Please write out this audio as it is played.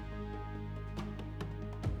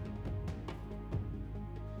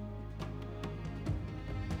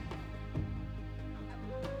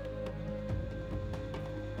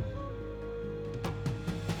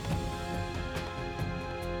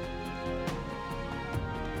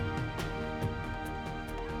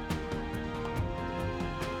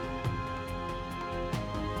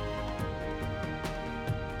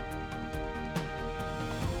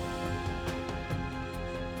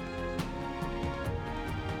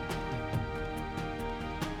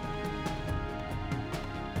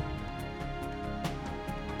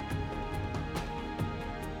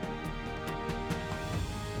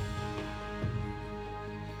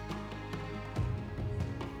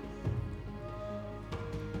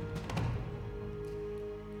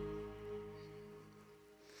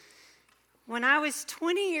When I was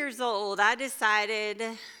 20 years old, I decided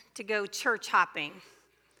to go church hopping.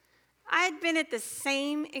 I had been at the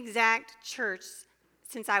same exact church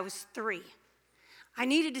since I was 3. I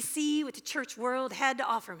needed to see what the church world had to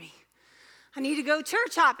offer me. I need to go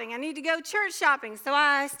church hopping. I need to go church shopping. So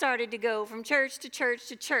I started to go from church to church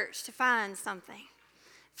to church to find something,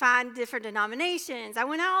 find different denominations. I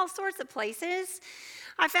went all sorts of places.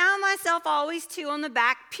 I found myself always too on the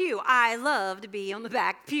back pew. I love to be on the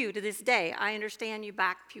back pew to this day. I understand you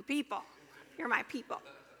back pew people. You're my people.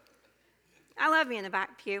 I love being in the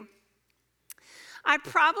back pew. I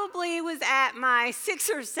probably was at my 6th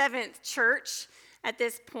or 7th church at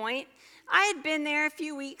this point. I had been there a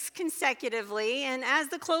few weeks consecutively, and as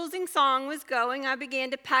the closing song was going, I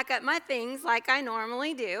began to pack up my things like I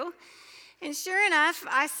normally do. And sure enough,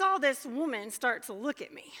 I saw this woman start to look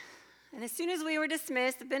at me. And as soon as we were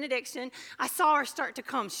dismissed, the benediction, I saw her start to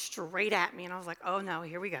come straight at me. And I was like, oh no,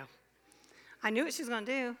 here we go. I knew what she was going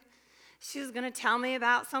to do. She was going to tell me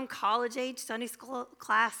about some college-age Sunday school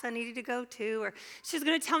class I needed to go to, or she was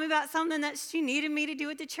going to tell me about something that she needed me to do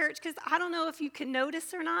at the church, because I don't know if you can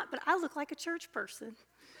notice or not, but I look like a church person.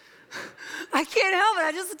 I can't help it.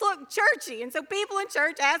 I just look churchy. And so people in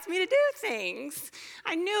church asked me to do things.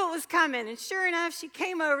 I knew it was coming. And sure enough, she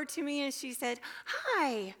came over to me and she said,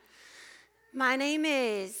 hi, my name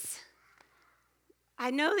is... I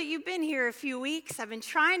know that you've been here a few weeks. I've been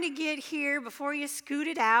trying to get here before you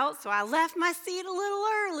scooted out, so I left my seat a little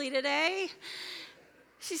early today.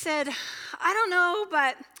 She said, I don't know,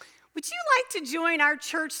 but would you like to join our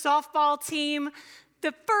church softball team?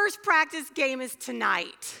 The first practice game is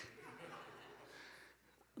tonight.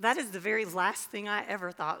 That is the very last thing I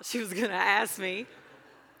ever thought she was going to ask me.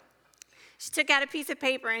 She took out a piece of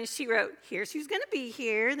paper and she wrote, here's who's going to be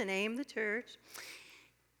here, the name of the church.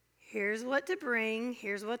 Here's what to bring,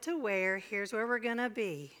 here's what to wear, here's where we're going to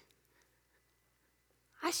be.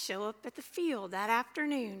 I show up at the field that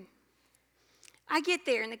afternoon. I get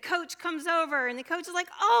there and the coach comes over and the coach is like,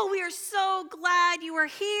 oh, we are so glad you are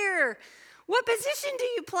here. What position do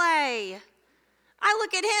you play? I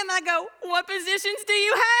look at him and I go, what positions do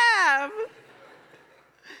you have?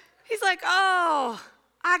 He's like, oh,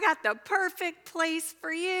 I got the perfect place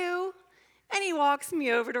for you. And he walks me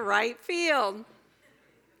over to right field.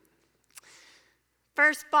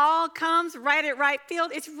 First ball comes right at right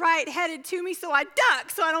field. It's right headed to me, so I duck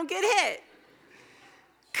so I don't get hit.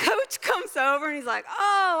 Coach comes over and he's like,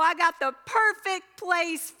 oh, I got the perfect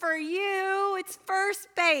place for you. It's first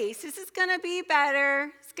base. This is going to be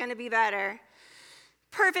better. It's going to be better.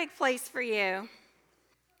 Perfect place for you.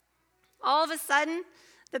 All of a sudden,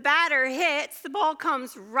 the batter hits. The ball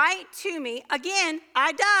comes right to me. Again,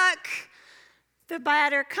 I duck. The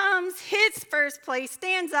batter comes, hits first place,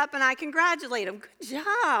 stands up, and I congratulate him. Good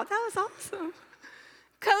job. That was awesome.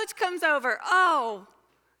 Coach comes over. Oh,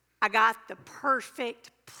 I got the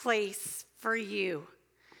perfect place for you.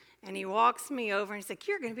 And he walks me over and he's like,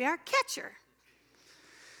 you're going to be our catcher.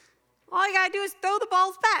 All you got to do is throw the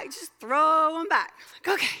balls back. Just throw them back.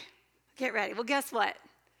 I'm like, okay, get ready. Well, guess what?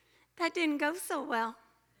 That didn't go so well.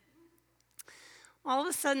 All of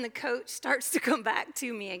a sudden, the coach starts to come back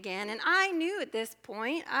to me again. And I knew at this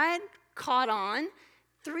point I'd caught on.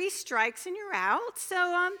 3 strikes and you're out. So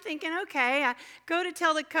I'm thinking, okay, I go to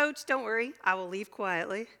tell the coach, don't worry, I will leave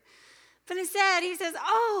quietly. But instead, he says,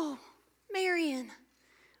 oh, Marion,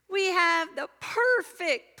 we have the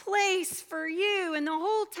perfect place for you. And the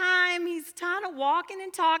whole time, he's kind of walking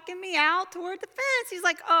and talking me out toward the fence. He's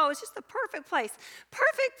like, oh, it's just the perfect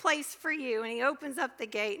place for you. And he opens up the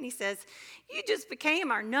gate and he says, you just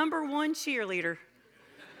became our #1 cheerleader.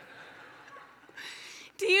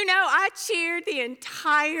 Do you know, I cheered the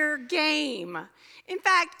entire game. In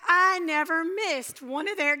fact, I never missed one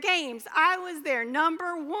of their games. I was their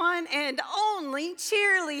 #1 and only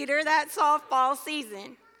cheerleader that softball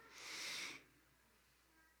season.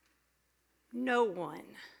 No one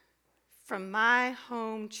from my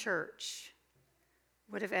home church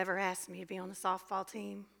would have ever asked me to be on the softball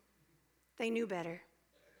team. They knew better.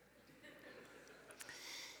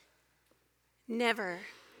 Never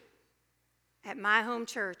at my home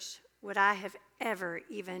church would I have ever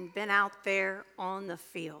even been out there on the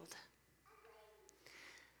field.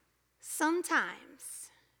 Sometimes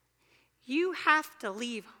you have to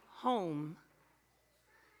leave home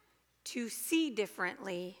to see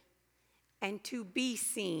differently and to be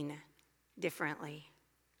seen differently.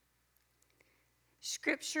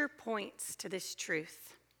 Scripture points to this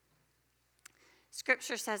truth.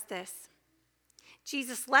 Scripture says this: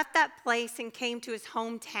 Jesus left that place and came to his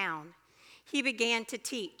hometown. He began to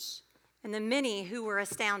teach, and the many who were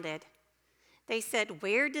astounded, they said,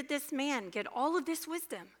 where did this man get all of this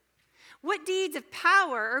wisdom? What deeds of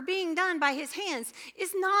power are being done by his hands?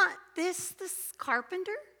 Is not this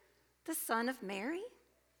carpenter, the son of Mary?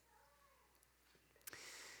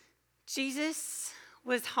 Jesus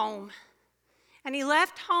was home. And he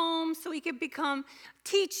left home so he could become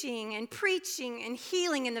teaching and preaching and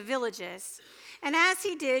healing in the villages. And as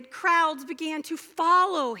he did, crowds began to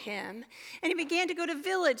follow him. And he began to go to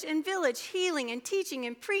village and village, healing and teaching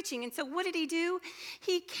and preaching. And so what did he do?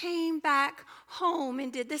 He came back home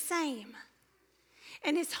and did the same.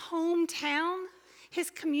 And his hometown, his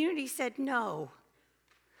community said, no.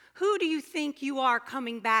 Who do you think you are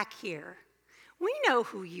coming back here? We know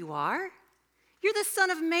who you are. You're the son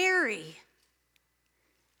of Mary.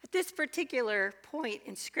 At this particular point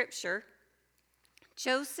in Scripture,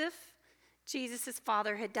 Joseph, Jesus'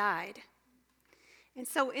 father, had died. And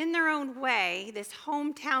so in their own way, this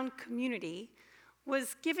hometown community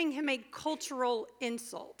was giving him a cultural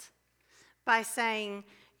insult by saying,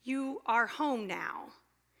 you are home now,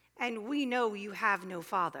 and we know you have no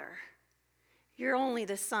father. You're only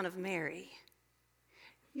the son of Mary.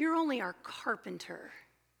 You're only our carpenter.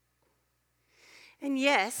 And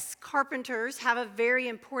yes, carpenters have a very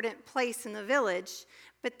important place in the village,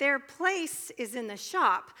 but their place is in the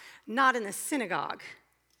shop, not in the synagogue.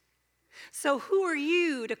 So who are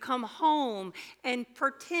you to come home and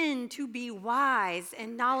pretend to be wise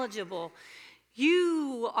and knowledgeable?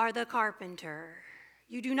 You are the carpenter.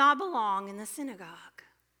 You do not belong in the synagogue.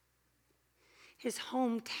 His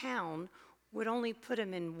hometown would only put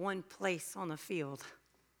him in one place on the field.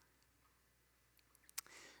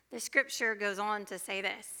 The scripture goes on to say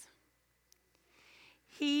this.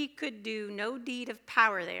 He could do no deed of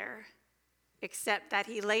power there, except that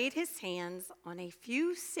he laid his hands on a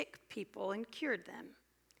few sick people and cured them.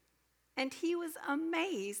 And he was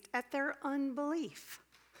amazed at their unbelief.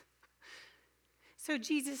 So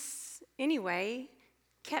Jesus, anyway,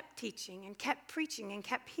 kept teaching and kept preaching and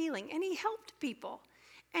kept healing, and he helped people.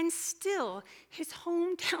 And still, his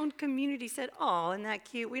hometown community said, oh, isn't that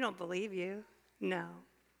cute? We don't believe you. No.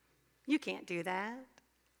 You can't do that.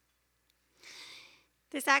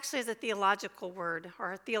 This actually is a theological word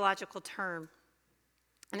or a theological term,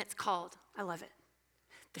 and it's called, I love it,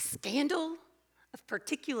 the scandal of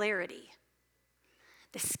particularity.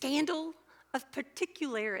 The scandal of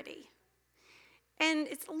particularity. And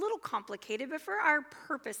it's a little complicated, but for our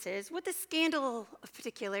purposes, what the scandal of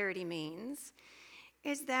particularity means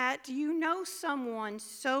is that you know someone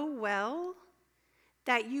so well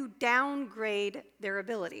that you downgrade their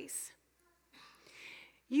abilities.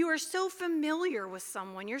 You are so familiar with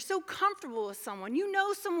someone, you're so comfortable with someone, you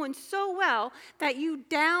know someone so well that you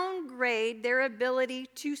downgrade their ability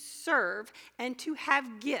to serve and to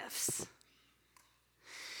have gifts.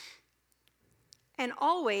 And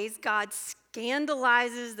always God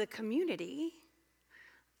scandalizes the community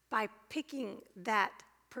by picking that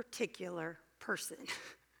particular person.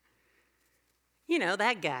 You know,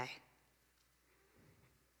 that guy.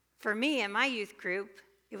 For me in my youth group,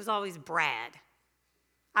 it was always Brad.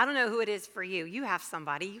 I don't know who it is for you. You have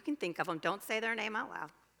somebody. You can think of them. Don't say their name out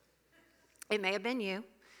loud. It may have been you.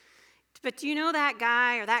 But do you know that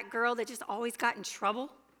guy or that girl that just always got in trouble?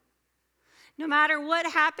 No matter what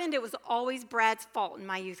happened, it was always Brad's fault in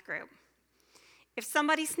my youth group. If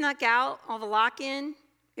somebody snuck out of a lock-in,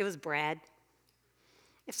 it was Brad.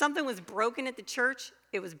 If something was broken at the church,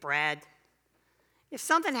 it was Brad. If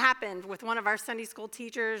something happened with one of our Sunday school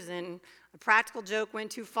teachers and a practical joke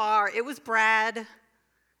went too far, it was Brad.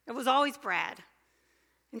 It was always Brad.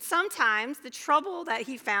 And sometimes the trouble that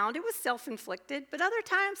he found, it was self-inflicted, but other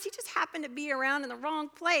times he just happened to be around in the wrong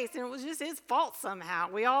place and it was just his fault somehow.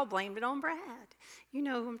 We all blamed it on Brad. You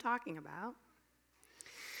know who I'm talking about.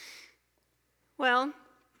 Well,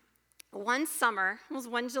 one summer, it was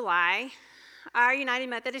one July, our United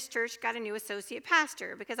Methodist Church got a new associate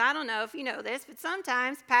pastor because I don't know if you know this, but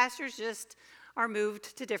sometimes pastors just are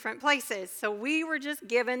moved to different places. So we were just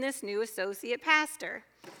given this new associate pastor.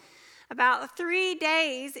 About 3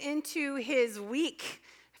 days into his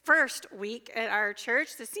first week at our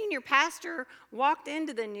church, the senior pastor walked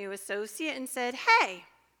into the new associate and said, hey,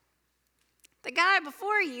 the guy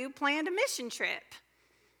before you planned a mission trip.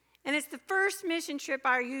 And it's the first mission trip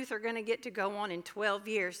our youth are going to get to go on in 12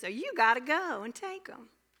 years, so you got to go and take them.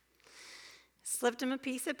 Slipped him a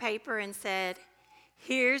piece of paper and said,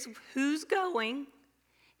 here's who's going,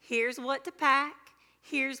 here's what to pack,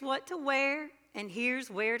 here's what to wear, and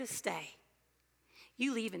here's where to stay.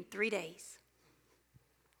 You leave in 3 days.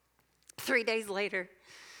 3 days later,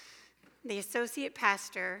 the associate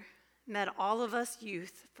pastor met all of us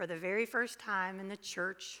youth for the very first time in the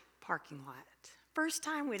church parking lot. First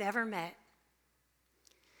time we'd ever met.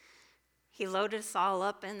 He loaded us all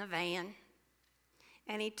up in the van,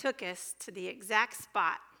 and he took us to the exact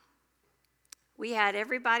spot. We had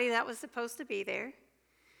everybody that was supposed to be there.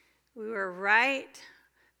 We were right,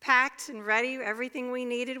 packed and ready. Everything we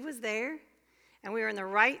needed was there. And we were in the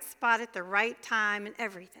right spot at the right time and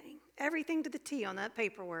everything. Everything to the T on that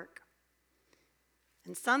paperwork.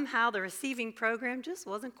 And somehow the receiving program just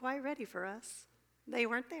wasn't quite ready for us. They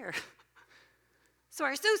weren't there. So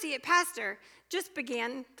our associate pastor just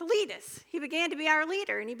began to lead us. He began to be our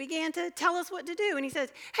leader, and he began to tell us what to do. And he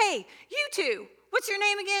says, hey, you two, what's your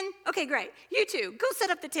name again? Okay, great. You two, go set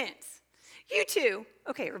up the tents. You two,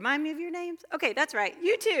 okay, remind me of your names. Okay, that's right.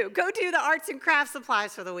 You two, go do the arts and crafts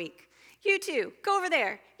supplies for the week. You two, go over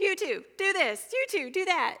there. You two, do this. You two, do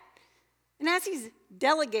that. And as he's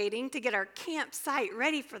delegating to get our campsite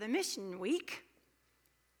ready for the mission week,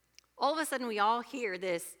 all of a sudden we all hear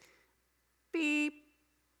this beep,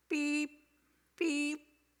 beep, beep.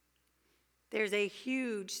 There's a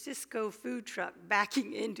huge Cisco food truck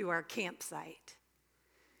backing into our campsite.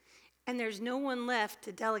 And there's no one left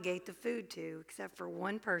to delegate the food to except for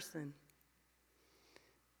one person.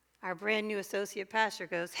 Our brand new associate pastor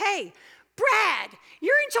goes, hey, Brad,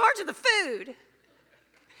 you're in charge of the food.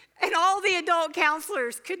 And all the adult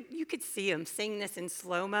counselors, you could see them sing this in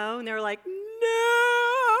slow-mo, and they were like, no,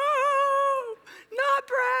 not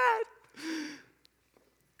Brad.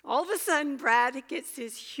 All of a sudden, Brad gets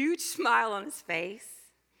this huge smile on his face.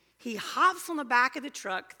 He hops on the back of the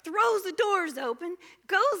truck, throws the doors open,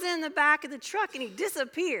 goes in the back of the truck, and he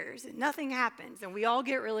disappears, and nothing happens, and we all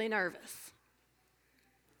get really nervous.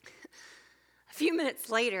 A few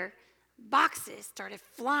minutes later, boxes started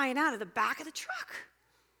flying out of the back of the truck.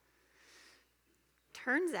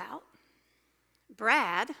 Turns out,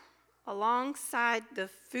 Brad, alongside the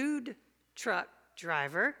food truck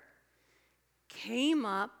driver, came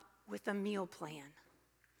up with a meal plan.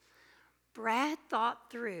 Brad thought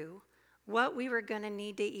through what we were going to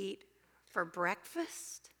need to eat for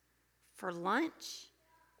breakfast, for lunch,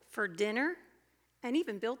 for dinner, and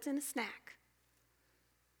even built in a snack.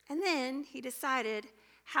 And then he decided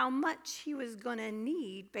how much he was going to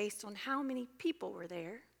need based on how many people were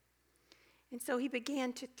there. And so he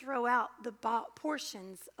began to throw out the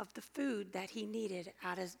portions of the food that he needed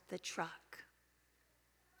out of the truck.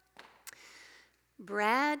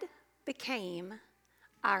 Brad became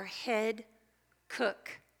our head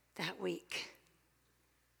cook that week.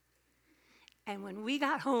 And when we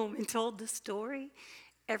got home and told the story,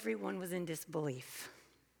 everyone was in disbelief.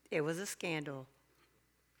 It was a scandal.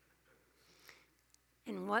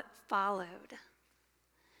 And what followed?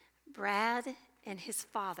 Brad and his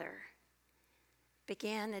father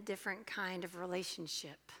began a different kind of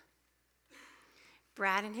relationship.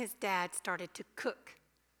 Brad and his dad started to cook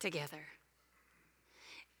together.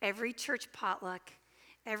 Every church potluck,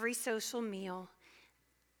 every social meal,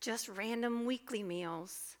 just random weekly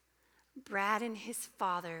meals, Brad and his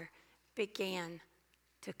father began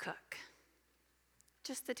to cook.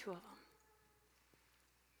 Just the two of them.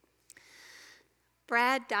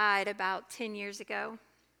 Brad died about 10 years ago.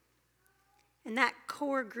 And that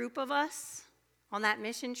core group of us on that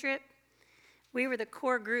mission trip, we were the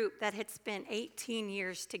core group that had spent 18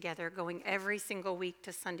 years together going every single week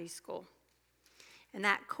to Sunday school. And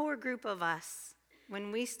that core group of us,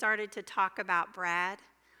 when we started to talk about Brad,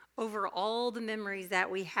 over all the memories that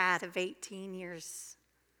we had of 18 years,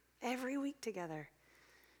 every week together,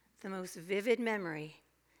 the most vivid memory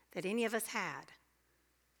that any of us had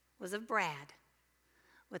was of Brad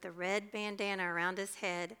with a red bandana around his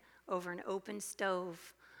head over an open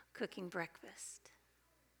stove cooking breakfast.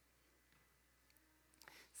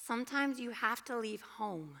 Sometimes you have to leave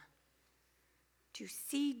home to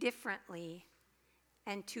see differently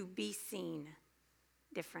and to be seen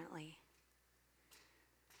differently.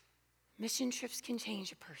 Mission trips can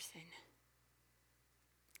change a person.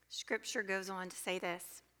 Scripture goes on to say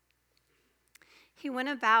this. He went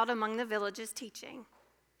about among the villages teaching.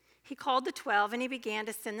 He called the 12 and he began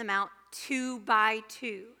to send them out 2 by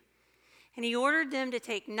 2. And he ordered them to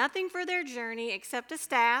take nothing for their journey except a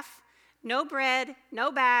staff, no bread,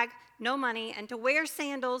 no bag, no money, and to wear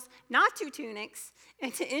sandals, not 2 tunics,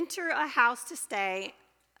 and to enter a house to stay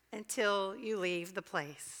until you leave the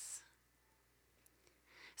place.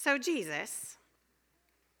 So Jesus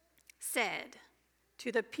said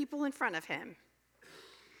to the people in front of him,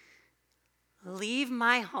 leave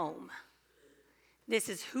my home. This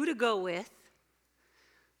is who to go with.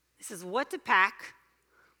 This is what to pack,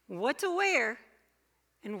 what to wear,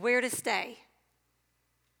 and where to stay.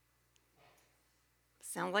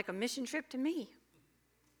 Sounds like a mission trip to me.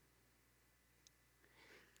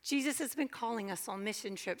 Jesus has been calling us on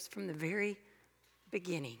mission trips from the very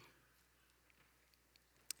beginning.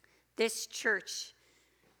 This church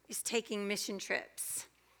is taking mission trips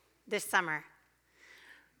this summer.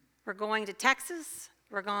 We're going to Texas,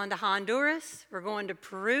 we're going to Honduras, we're going to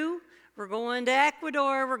Peru, we're going to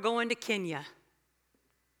Ecuador, we're going to Kenya.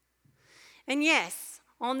 And yes,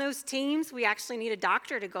 on those teams, we actually need a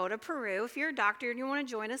doctor to go to Peru. If you're a doctor and you want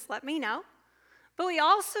to join us, let me know. But we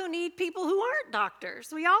also need people who aren't doctors.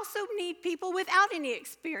 We also need people without any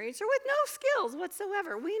experience or with no skills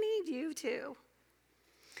whatsoever. We need you too.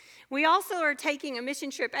 We also are taking a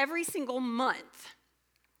mission trip every single month.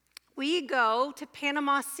 We go to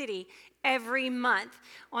Panama City every month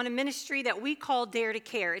on a ministry that we call Dare to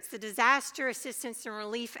Care. It's the disaster assistance and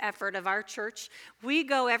relief effort of our church. We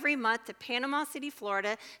go every month to Panama City,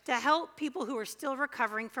 Florida, to help people who are still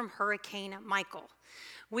recovering from Hurricane Michael.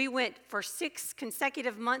 We went for 6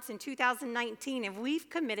 consecutive months in 2019, and we've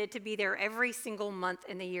committed to be there every single month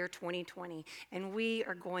in the year 2020, and we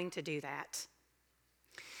are going to do that.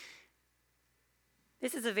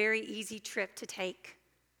 This is a very easy trip to take.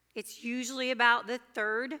 It's usually about the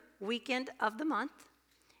 3rd weekend of the month.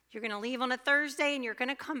 You're going to leave on a Thursday and you're going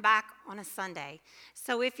to come back on a Sunday.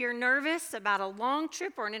 So if you're nervous about a long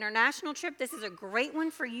trip or an international trip, this is a great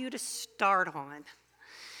one for you to start on.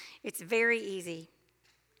 It's very easy.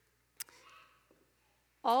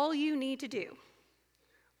 All you need to do,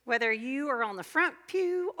 whether you are on the front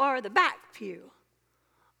pew or the back pew,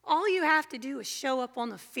 all you have to do is show up on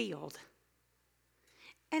the field.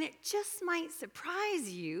 And it just might surprise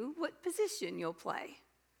you what position you'll play.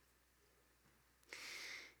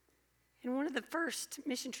 In one of the first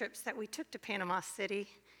mission trips that we took to Panama City,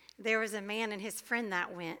 there was a man and his friend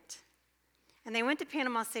that went. And they went to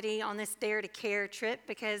Panama City on this Dare to Care trip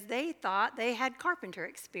because they thought they had carpenter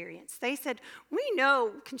experience. They said, we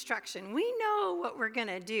know construction, we know what we're going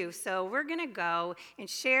to do, so we're going to go and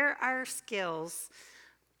share our skills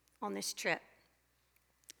on this trip.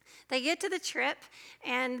 They get to the trip,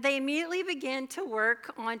 and they immediately begin to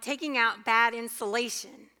work on taking out bad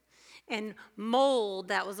insulation and mold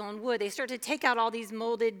that was on wood. They started to take out all these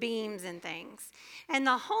molded beams and things. And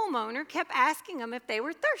the homeowner kept asking them if they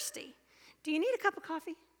were thirsty. Do you need a cup of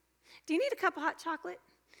coffee? Do you need a cup of hot chocolate?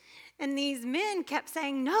 And these men kept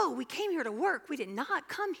saying, no, we came here to work. We did not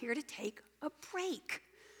come here to take a break.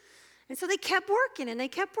 And so they kept working, and they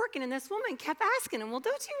kept working, and this woman kept asking them, well,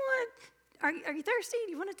 don't you want... Are you thirsty?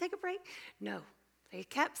 Do you want to take a break? No. They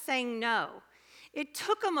kept saying no. It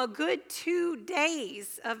took them a good 2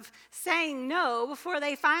 days of saying no before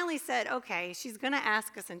they finally said, okay, she's going to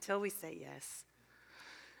ask us until we say yes.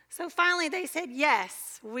 So finally they said,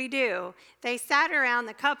 yes, we do. They sat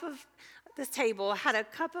around this table, had a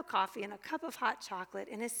cup of coffee and a cup of hot chocolate,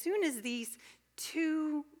 and as soon as these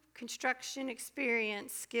 2 construction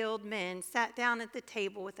experienced, skilled men sat down at the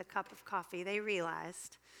table with a cup of coffee, they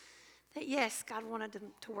realized that yes, God wanted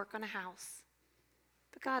them to work on a house,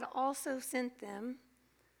 but God also sent them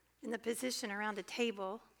in the position around a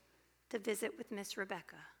table to visit with Miss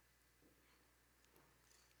Rebecca.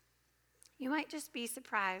 You might just be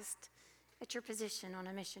surprised at your position on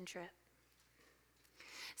a mission trip.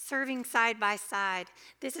 Serving side by side,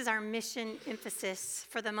 this is our mission emphasis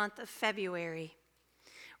for the month of February.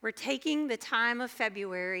 We're taking the time of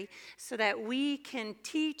February so that we can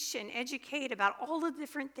teach and educate about all the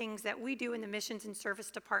different things that we do in the Missions and Service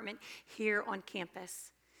Department here on campus.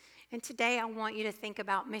 And today I want you to think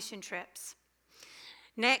about mission trips.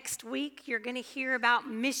 Next week, you're going to hear about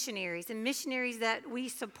missionaries and missionaries that we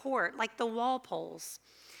support, like the Walpoles.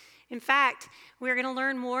 In fact, we're going to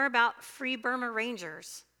learn more about Free Burma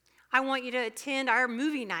Rangers. I want you to attend our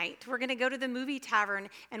movie night. We're going to go to the movie tavern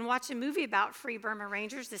and watch a movie about Free Burma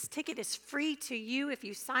Rangers. This ticket is free to you if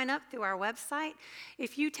you sign up through our website.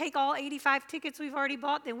 If you take all 85 tickets we've already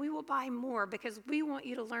bought, then we will buy more because we want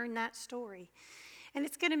you to learn that story. And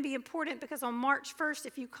it's going to be important because on March 1st,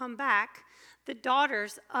 if you come back, the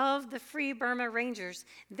daughters of the Free Burma Rangers,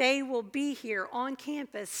 they will be here on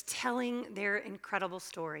campus telling their incredible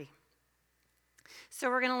story. So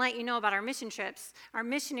we're going to let you know about our mission trips, our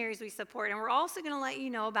missionaries we support, and we're also going to let you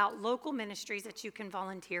know about local ministries that you can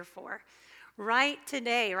volunteer for. Right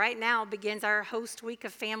now begins our host week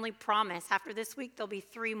of Family Promise. After this week, there'll be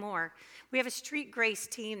 3 more. We have a Street Grace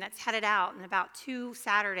team that's headed out in about 2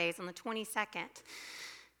 Saturdays on the 22nd.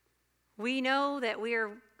 We know that we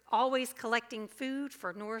are always collecting food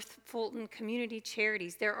for North Fulton Community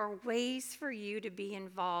Charities. There are ways for you to be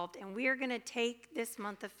involved, and we are going to take this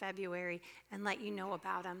month of February and let you know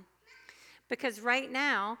about them. Because right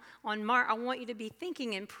now, I want you to be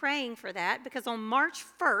thinking and praying for that, because on March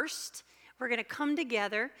 1st, we're going to come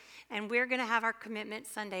together and we're going to have our Commitment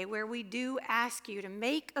Sunday where we do ask you to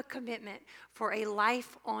make a commitment for a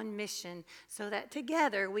life on mission so that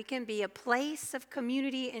together we can be a place of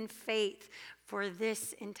community and faith for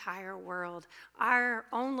this entire world, our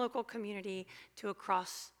own local community to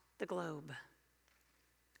across the globe.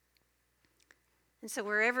 And so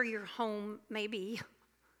wherever your home may be,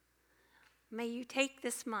 may you take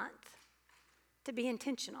this month to be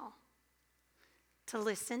intentional, to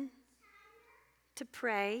listen, to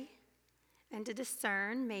pray, and to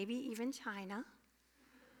discern, maybe even China.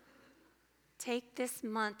 Take this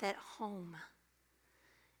month at home,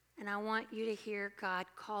 and I want you to hear God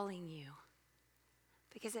calling you,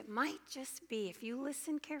 because it might just be, if you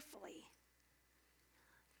listen carefully,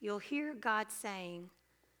 you'll hear God saying,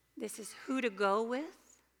 this is who to go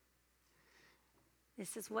with,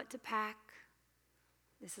 this is what to pack,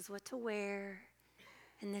 this is what to wear,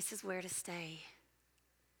 and this is where to stay.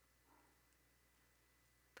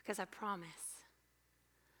 Because I promise,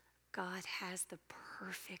 God has the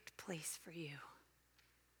perfect place for you.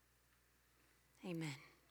 Amen.